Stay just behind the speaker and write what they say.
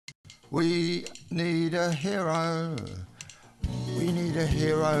We need a hero. We need a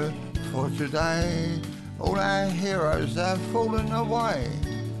hero for today. All our heroes have fallen away.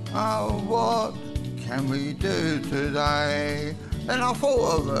 Oh, what can we do today? Then I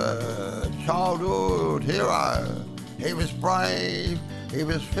thought of a childhood hero. He was brave, he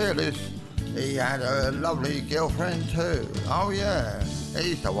was fearless, he had a lovely girlfriend too. Oh yeah,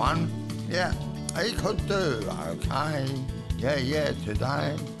 he's the one. Yeah, he could do okay. Yeah,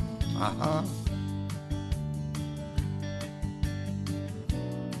 today.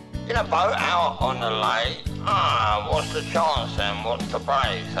 In a boat out on the lake, what's the chance and what's the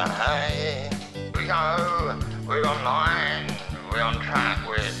break? So hey, we go, we're online, we're on track,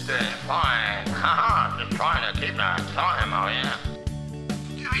 we're doing fine. Just trying to keep that time, oh yeah.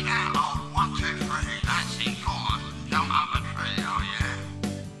 Doing that on 1, 2, 3, that's it, come on, jump up a tree, oh yeah.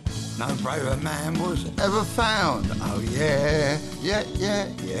 No braver man was ever found, oh yeah.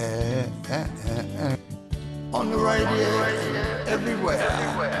 On the radio,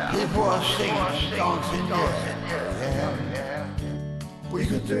 everywhere, people are singing, dancing, yeah. We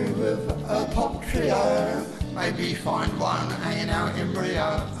could do with a pop trio, maybe find one hanging out in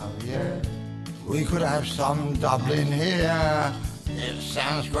Rio, oh yeah. We could have some Dublin here, it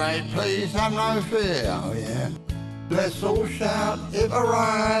sounds great, please have no fear, oh yeah. Let's all shout,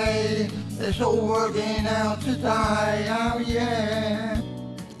 hooray, it's all working out today, oh yeah.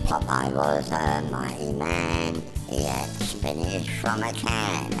 Popeye was a mighty man, he had spinach from a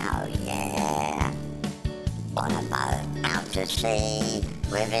can, oh yeah. On a boat out to sea,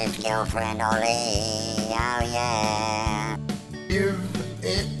 with his girlfriend Ollie, oh yeah. Give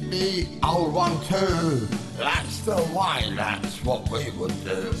it the old one too, that's the way, that's what we would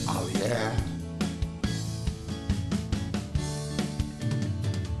do, oh yeah.